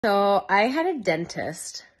So I had a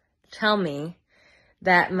dentist tell me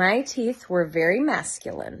that my teeth were very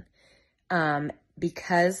masculine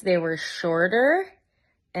because they were shorter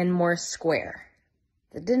and more square.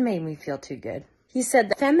 That didn't make me feel too good. He said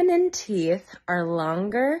that feminine teeth are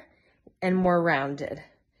longer and more rounded,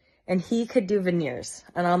 and he could do veneers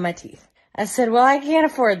on all my teeth. I said, well, I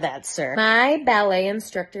can't afford that, sir. My ballet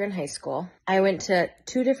instructor in high school, I went to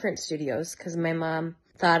 2 different studios because my mom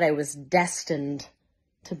thought I was destined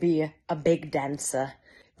to be a big dancer,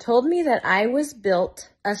 told me that I was built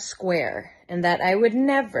a square and that I would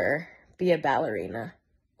never be a ballerina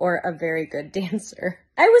or a very good dancer.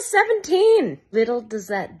 I was 17. Little does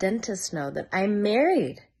that dentist know that I'm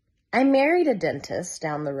married. I married a dentist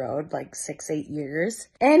down the road, like 6-8 years,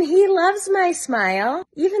 and he loves my smile,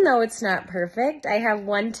 even though it's not perfect. I have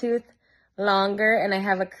one tooth longer and I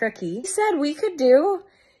have a crookie. He said we could do,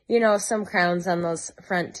 some crowns on those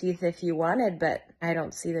front teeth if you wanted, but I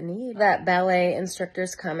don't see the need. That ballet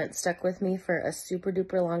instructor's comment stuck with me for a super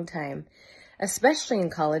duper long time, especially in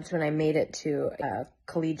college when I made it to a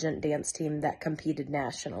collegiate dance team that competed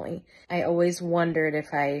nationally. I always wondered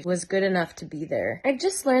if I was good enough to be there. I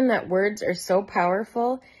just learned that words are so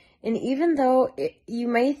powerful, and even though you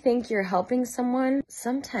may think you're helping someone,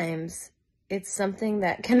 sometimes it's something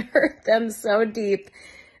that can hurt them so deep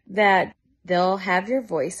that they'll have your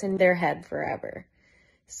voice in their head forever.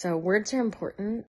 So words are important.